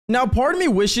Now, part of me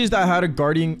wishes that I had a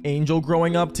guardian angel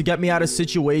growing up to get me out of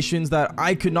situations that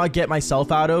I could not get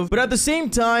myself out of. But at the same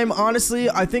time, honestly,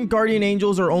 I think guardian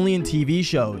angels are only in TV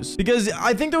shows, because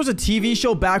I think there was a TV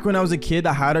show back when I was a kid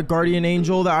that had a guardian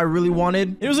angel that I really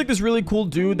wanted. It was like this really cool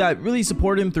dude that really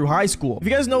supported him through high school. If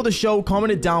you guys know the show,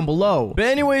 comment it down below. But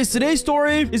anyways, today's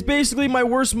story is basically my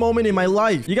worst moment in my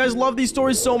life. You guys love these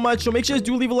stories so much, so make sure you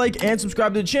do leave a like and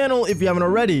subscribe to the channel if you haven't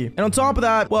already. And on top of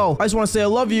that, well, I just want to say I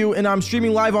love you, and I'm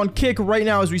streaming live on Kick right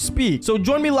now as we speak. So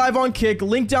join me live on Kick,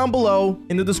 link down below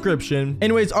in the description.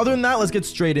 Anyways, other than that, let's get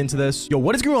straight into this. Yo,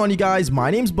 what is going on, you guys? My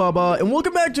name's Bubba, and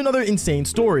welcome back to another insane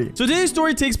story. So today's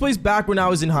story takes place back when I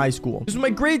was in high school. This was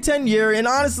my grade 10 year, and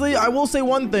honestly, I will say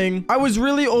one thing. I was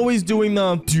really always doing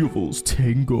the devil's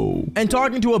tango and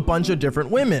talking to a bunch of different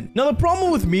women. Now, the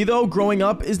problem with me, though, growing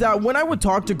up is that when I would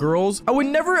talk to girls, I would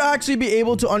never actually be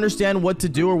able to understand what to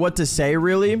do or what to say,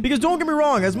 really. Because don't get me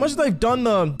wrong, as much as I've done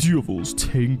the devil's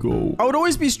tango, I would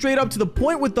always be straight up to the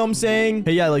point with them saying,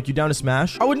 hey, yeah, like, you down to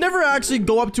smash? I would never actually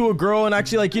go up to a girl and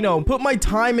actually, like, you know, put my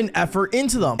time and effort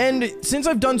into them. And since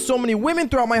I've done so many women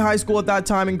throughout my high school at that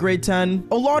time in grade 10,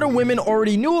 a lot of women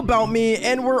already knew about me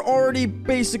and were already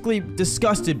basically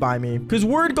disgusted by me. Because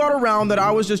word got around that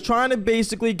I was just trying to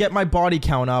basically get my body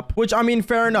count up, which, I mean,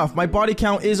 fair enough. My body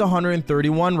count is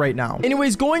 131 right now.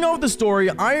 Anyways, going on with the story,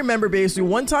 I remember basically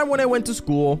one time when I went to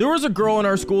school, there was a girl in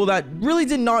our school that really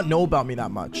did not know about me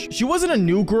that much. She wasn't a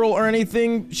new girl or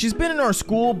anything. She's been in our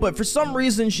school, but for some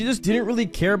reason, she just didn't really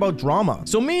care about drama.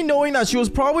 So me knowing that she was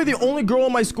probably the only girl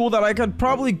in my school that I could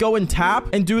probably go and tap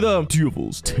and do the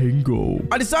devil's tango,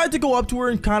 I decided to go up to her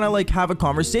and kind of like have a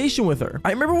conversation with her. I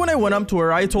remember when I went up to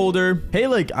her, I told her, hey,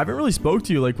 like, I haven't really spoke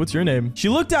to you. Like, what's your name? She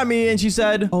looked at me and she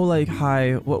said, oh, like,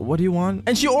 hi, what do you want?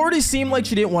 And she already seemed like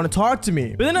she didn't want to talk to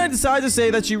me. But then I decided to say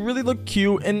that she really looked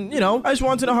cute and, you know, I just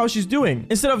wanted to know how she's doing,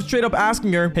 instead of straight up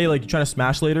asking her, hey, like, you trying to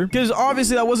smash later? Because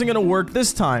obviously that wasn't gonna work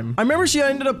this time. I remember she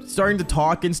ended up starting to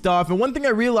talk and stuff, and one thing I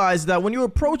realized is that when you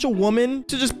approach a woman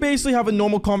to just basically have a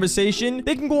normal conversation,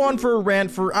 they can go on for a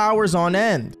rant for hours on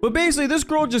end. But basically this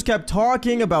girl just kept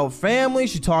talking about family,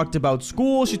 she talked about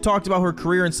school, she talked about her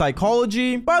career in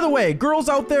psychology. By the way, girls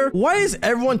out there, why is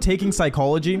everyone taking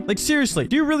psychology? Like, seriously,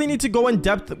 do you really need to go in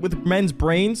depth with men's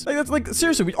brains? Like, that's like,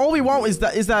 seriously, all we want is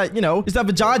that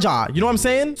vajaja, you know what I'm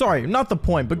saying? Sorry, not the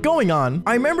point, but going on,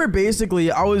 I remember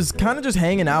basically I was kind of just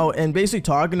hanging out and basically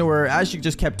talking to her as she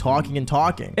just kept talking and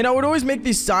talking. And I would always make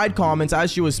these side comments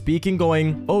as she was speaking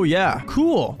going, oh yeah,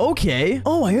 cool, okay,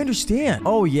 oh, I understand,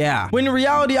 oh yeah. When in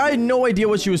reality, I had no idea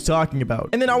what she was talking about.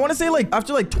 And then I want to say, like,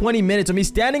 after like 20 minutes of me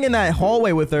standing in that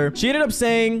hallway with her, she ended up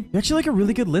saying, you're actually like a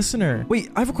really good listener. Wait,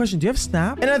 I have a question. Do you have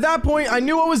Snap? And at that point, I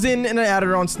knew I was in and I added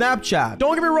her on Snapchat.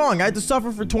 Don't get me wrong, I had to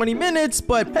suffer for 20 minutes,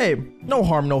 but hey, no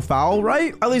harm, no foul,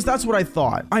 right? At least that's what I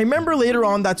thought. I remember later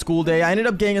on that school day, I ended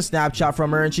up getting a Snapchat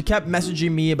from her and she kept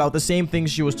messaging me about the same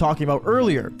things she was talking about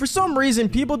earlier. For some reason,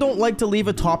 people don't like to leave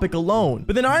a topic alone.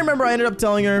 But then I remember I ended up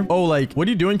telling her, oh, like, what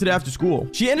are you doing today after school?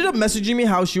 She ended up messaging me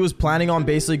how she was planning on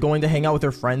basically going to hang out with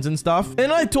her friends and stuff.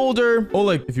 And I told her, oh,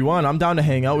 like, if you want, I'm down to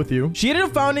hang out with you. She ended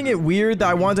up finding it weird that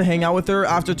I wanted to hang out with her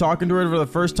after talking to her for the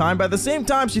first time, but at the same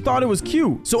time, she thought it was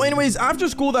cute. So anyways, after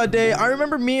school that day, I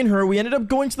remember me and her, we ended up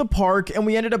going to the park and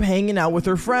we ended up hanging out with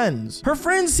her friends. Her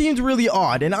friends seemed really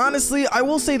odd, and honestly, I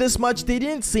will say this much, they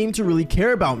didn't seem to really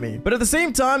care about me. But at the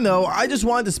same time, though, I just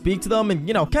wanted to speak to them and,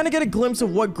 you know, kind of get a glimpse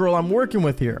of what girl I'm working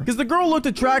with here. Because the girl looked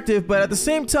attractive, but at the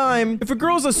same time, if a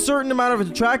girl's a certain amount of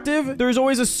attractive, there's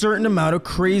always a certain amount of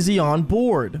crazy on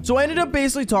board. So I ended up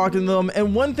basically talking to them,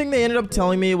 and one thing they ended up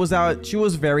telling me was that she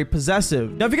was very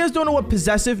possessive. Now, if you guys don't know what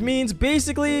possessive means,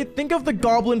 basically, think of the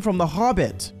goblin from The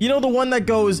Hobbit. You know, the one that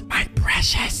goes, my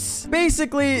precious.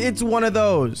 Basically, it's one of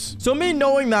those. So me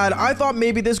knowing that, I thought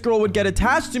maybe this girl would get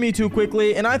attached to me too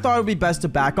quickly, and I thought it would be best to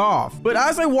back off. But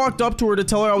as I walked up to her to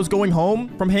tell her I was going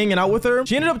home from hanging out with her,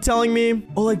 she ended up telling me,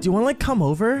 oh, like, do you want to, like, come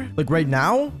over? Like, right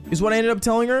now? Is what I ended up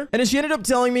telling her. And then she ended up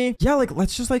telling me, yeah, like,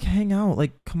 let's just, like, hang out.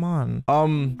 Like, come on.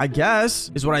 I guess,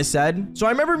 is what I said. So I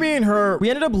remember me and her, we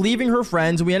ended up leaving her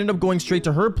friends, and we ended up going straight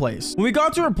to her place. When we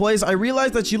got to her place, I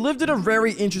realized that she lived in a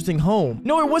very interesting home.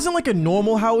 No, it wasn't like a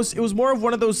normal house. It was more of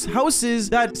one of those houses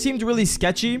that seemed really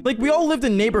sketchy. Like, we all lived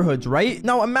in neighborhoods, right?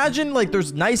 Now imagine, like,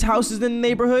 there's nice houses in the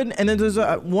neighborhood, and then there's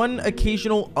one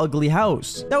occasional ugly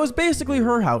house. That was basically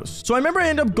her house. So I remember I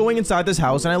ended up going inside this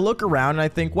house, and I look around and I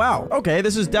think, wow, okay,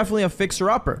 this is definitely a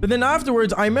fixer-upper. But then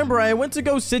afterwards, I remember I went to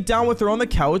go sit down with her on the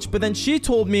couch, but then she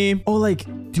told me, oh, like,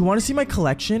 do you want to see my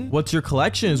collection? What's your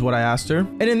collection is what I asked her.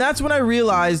 And then that's when I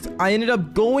realized I ended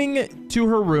up going into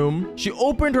her room. She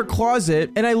opened her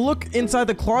closet, and I look inside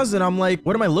the closet, and I'm like,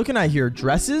 what am I looking at here?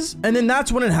 Dresses? And then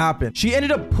that's when it happened. She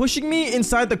ended up pushing me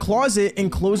inside the closet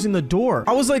and closing the door.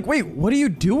 I was like, wait, what are you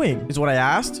doing? Is what I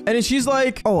asked. And then she's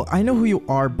like, oh, I know who you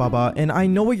are, Baba, and I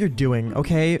know what you're doing,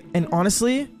 okay? And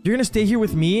honestly, you're gonna stay here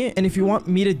with me, and if you want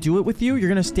me to do it with you, you're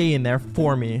gonna stay in there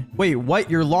for me. Wait, what?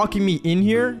 You're locking me in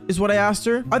here? Is what I asked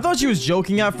her. I thought she was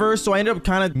joking at first, so I ended up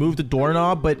kind of moved the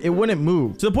doorknob, but it wouldn't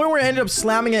move. To the point where I ended up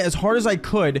slamming it as hard as I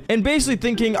could, and basically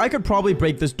thinking I could probably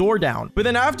break this door down. But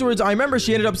then afterwards, I remember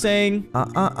she ended up saying,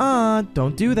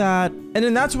 don't do that. And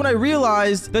then that's when I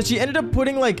realized that she ended up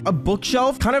putting like a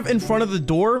bookshelf kind of in front of the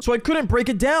door, so I couldn't break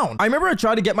it down. I remember I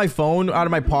tried to get my phone out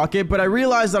of my pocket, but I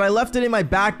realized that I left it in my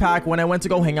backpack when I went to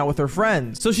go hang out with her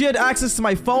friends. So she had access to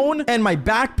my phone and my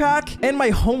backpack and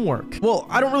my homework. Well,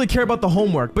 I don't really care about the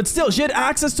homework, but still, she had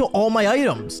access to all my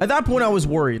items. At that point, I was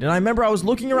worried, and I remember I was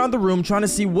looking around the room trying to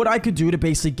see what I could do to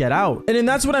basically get out. And then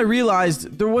that's when I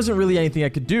realized there wasn't really anything I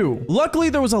could do. Luckily,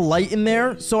 there was a light in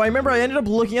there, so I remember I ended up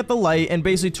looking at the light and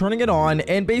basically turning it on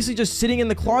and basically just sitting in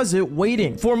the closet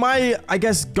waiting for my, I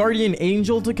guess, guardian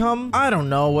angel to come. I don't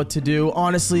know what to do.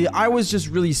 Honestly, I was just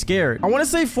really scared. I want to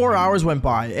say 4 hours went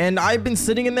by, and I've been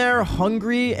sitting in there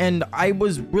hungry, and I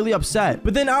was really upset.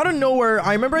 But then out of nowhere,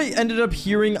 I remember I ended up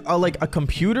hearing like a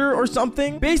computer or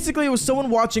something. Basically, it was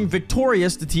someone watching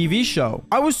Victorious, the TV show.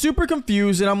 I was super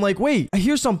confused, and I'm like, wait, I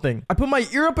hear something. I put my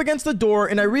ear up against the door,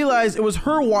 and I realized it was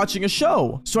her watching a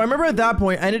show. So I remember at that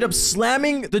point, I ended up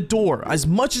slamming the door as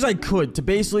much as I could to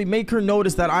basically make her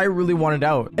notice that I really wanted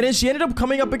out. And then she ended up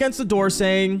coming up against the door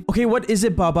saying, okay, what is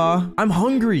it, Baba? I'm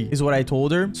hungry, is what I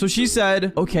told her. So she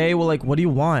said, okay, well, like, what do you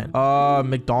want?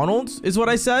 McDonald's is what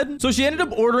I said. So she ended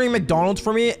up ordering McDonald's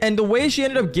for me, and the way she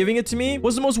ended up giving it to me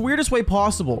was the most weirdest way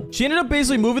possible. She ended up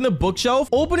basically moving the bookshelf,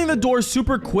 opening the door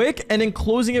super quick, and then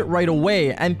closing it right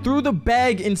away, and threw the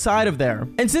bag inside of there.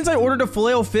 And since I ordered a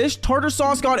filet-o-fish, tartar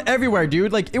sauce got everywhere,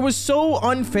 dude. Like, it was so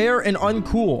unfair and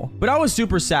uncool. But I was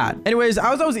super sad. Anyways,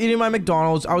 as I was eating my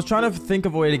McDonald's, I was trying to think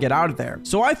of a way to get out of there.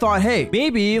 So I thought, hey,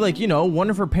 maybe, like, you know, one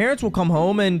of her parents will come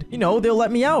home and, you know, they'll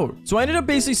let me out. So I ended up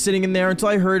basically sitting in there until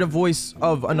I heard a voice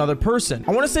of another person.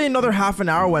 I want to say another half an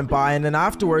hour went by, and then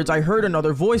afterwards, I heard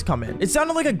another voice come in. It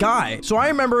sounded like a guy. So I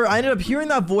remember I ended up hearing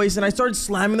that voice, and I started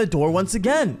slamming the door once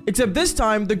again. Except this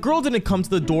time, the girl didn't come to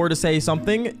the door to say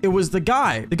something. It was the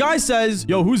guy. The guy says,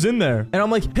 yo, who's in there? And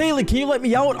I'm like, hey, like, can you let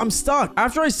me out? I'm stuck.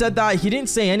 After I said that, he didn't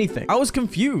say anything. I was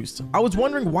confused. I was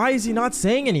wondering, why is he not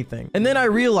saying anything? And then I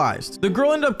realized the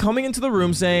girl ended up coming into the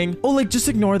room saying, oh, like, just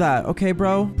ignore that. Okay,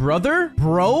 bro. Brother?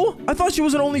 Bro? I thought she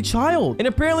was an only child. And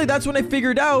apparently that's when I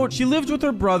figured out she lived with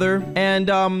her brother,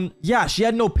 and yeah, she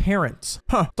had no parents.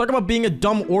 Huh. Talk about being a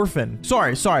dumb orphan.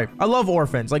 Sorry. I love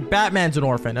orphans. Like, Batman's an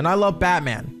orphan, and I love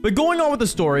Batman. But going on with the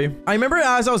story, I remember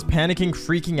as I was panicking,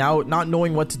 freaking out, not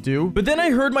knowing what to do, but then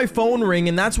I heard my phone ring,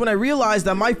 and that's when I realized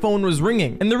that my phone was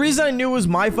ringing. And the reason I knew it was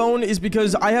my phone is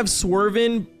because I have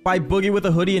Swervin' by Boogie with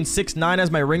a Hoodie and 6ix9ine as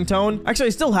my ringtone. Actually, I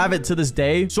still have it to this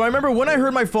day. So I remember when I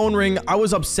heard my phone ring, I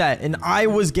was upset, and I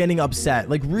was getting upset,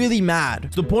 like really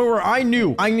mad, to the point where I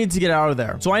knew I needed to get out of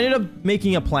there. So I ended up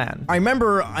making a plan. I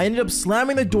remember I ended up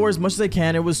slamming the door as much as I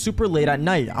can. It was super late at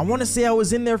night. I want to say I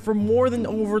was in there for more than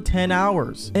over 10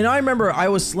 hours. And I remember I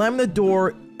was slamming the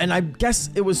door, and I guess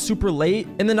it was super late.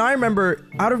 And then I remember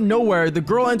out of nowhere, the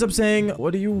girl ends up saying,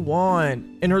 what do you want?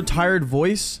 In her tired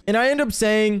voice. And I end up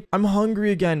saying, I'm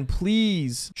hungry again,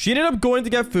 please. She ended up going to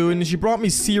get food, and she brought me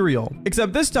cereal.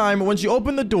 Except this time, when she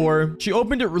opened the door, she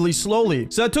opened it really slowly.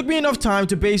 So that took me enough time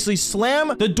to basically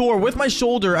slam the door with my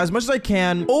shoulder as much as I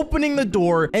can, opening the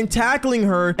door and tackling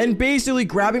her and basically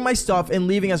grabbing my stuff and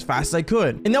leaving as fast as I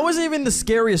could. And that wasn't even the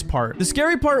scariest part. The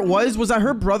scary part was that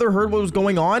her brother heard what was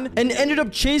going on and ended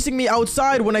up chasing me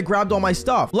outside when I grabbed all my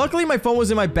stuff. Luckily, my phone was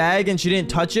in my bag and she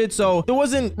didn't touch it, so there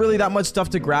wasn't really that much stuff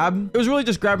to grab. It was really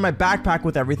just grabbing my backpack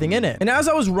with everything in it. And as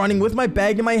I was running with my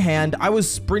bag in my hand, I was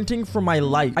sprinting for my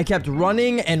life. I kept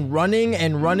running and running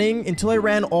and running until I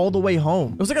ran all the way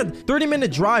home. It was like a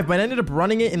 30-minute drive, but I ended up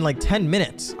running it in like 10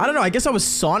 minutes. I don't know. I guess I was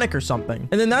Sonic or something.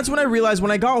 And then that's when I realized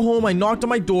when I got home, I knocked on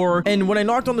my door. And when I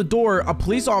knocked on the door, a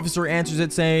police officer answers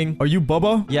it saying, are you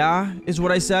Bubba? Yeah, is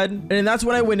what I said. And then that's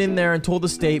when I went in there and told the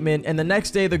statement. And the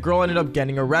next day, the girl ended up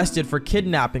getting arrested for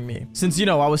kidnapping me. Since, you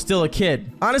know, I was still a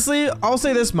kid. Honestly, I'll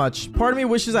say this much. Part of me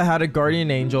wishes I had a guardian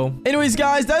angel. Anyways,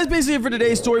 guys, that is basically it for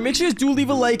today's story. Make sure you guys do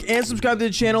leave a like and subscribe to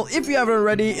the channel if you haven't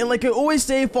already. And like I always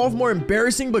say, follow for more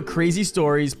embarrassing but crazy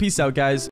stories. Peace out, guys.